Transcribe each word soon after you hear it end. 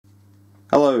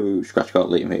Hello, Scratchcard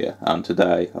Liam here, and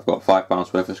today I've got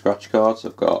 £5 worth of scratch cards.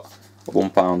 I've got a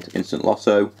 £1 instant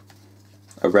lotto,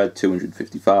 a red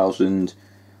 250,000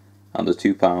 and a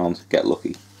 £2 get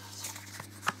lucky.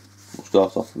 We'll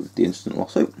start off with the instant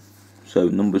lotto. So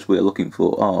numbers we're looking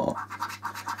for are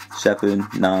 7,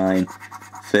 9,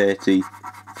 30,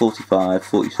 45,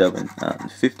 47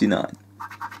 and 59.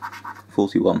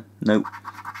 41, nope.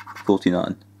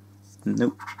 49,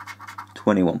 nope.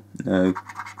 21, no.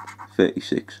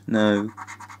 36, no.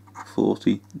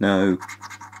 40, no.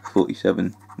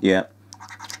 47, yeah.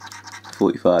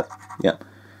 45, yeah.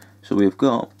 So we've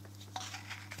got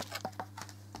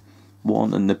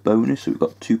one and the bonus, so we've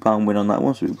got £2 win on that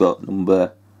one. So we've got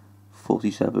number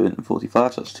 47 and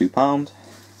 45, so that's £2.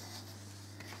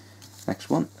 Next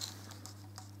one.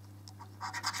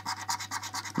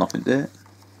 Nothing there.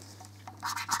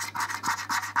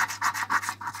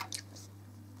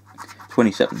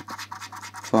 27,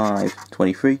 5,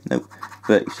 23, nope,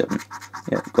 37,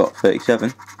 yeah, got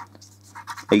 37,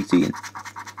 18,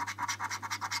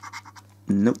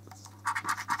 nope,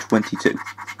 22,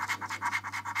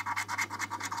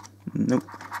 nope,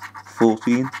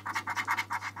 14,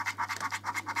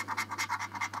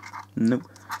 nope,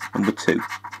 number 2,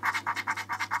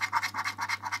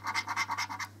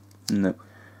 nope,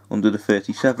 under the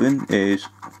 37 is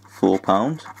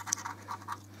 £4.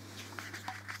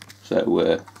 So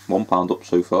we're £1 up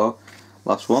so far.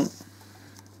 Last one.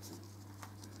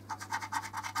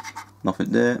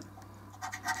 Nothing there.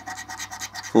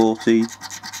 40,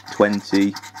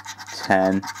 20,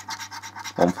 10,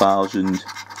 1,000,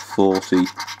 40,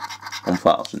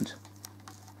 1,000.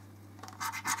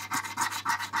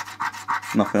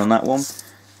 Nothing on that one.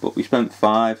 But we spent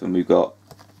 £5 and we got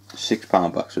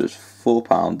 £6 back. So there's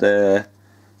 £4 there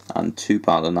and £2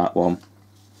 on that one.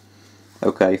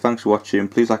 Okay, thanks for watching,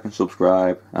 please like and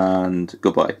subscribe, and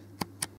goodbye.